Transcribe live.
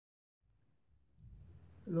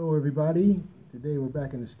Hello everybody. Today we're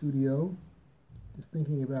back in the studio just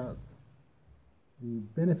thinking about the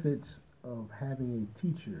benefits of having a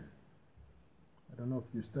teacher. I don't know if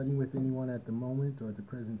you're studying with anyone at the moment or at the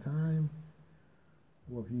present time,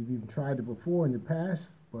 or if you've even tried it before in the past,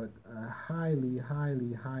 but I highly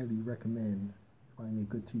recommend finding a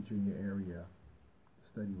good teacher in your area to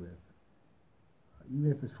study with, even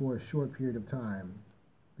if it's for a short period of time,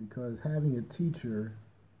 because having a teacher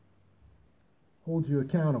holds you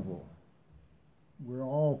accountable. We're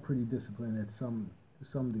all pretty disciplined at to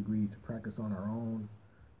some degree to practice on our own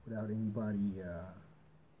without anybody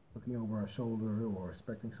looking over our shoulder or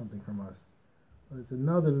expecting something from us. But it's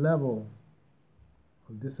another level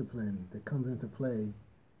of discipline that comes into play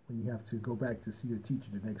when you have to go back to see your teacher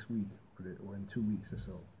the next week or in 2 weeks or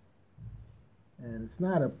so. And it's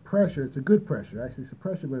not a pressure, it's a good pressure. Actually, it's a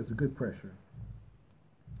pressure, but it's a good pressure.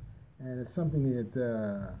 And it's something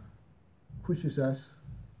that pushes us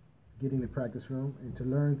to get in the practice room and to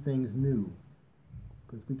learn things new,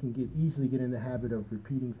 because we can easily get in the habit of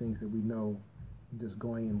repeating things that we know and just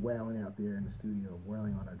going and wailing out there in the studio,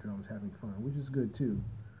 wailing on our drums, having fun, which is good too.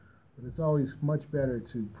 But it's always much better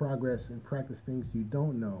to progress and practice things you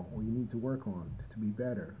don't know or you need to work on to be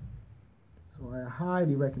better. So I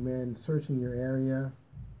highly recommend searching your area.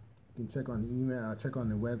 You can check on the email, check on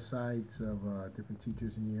the websites of different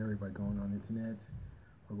teachers in the area by going on the internet,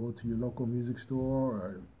 or go to your local music store,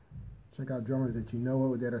 or check out drummers that you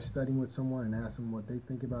know that are studying with someone and ask them what they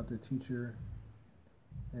think about their teacher.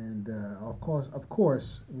 And of course,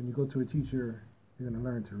 when you go to a teacher, you're going to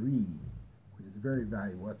learn to read, which is very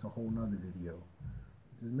valuable. That's a whole nother video.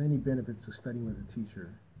 There's many benefits to studying with a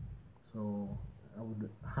teacher. So I would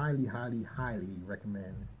highly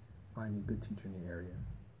recommend finding a good teacher in the area.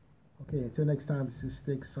 Okay, until next time, this is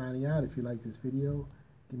Sticks signing out. If you like this video,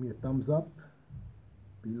 give me a thumbs up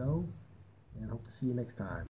below, and hope to see you next time.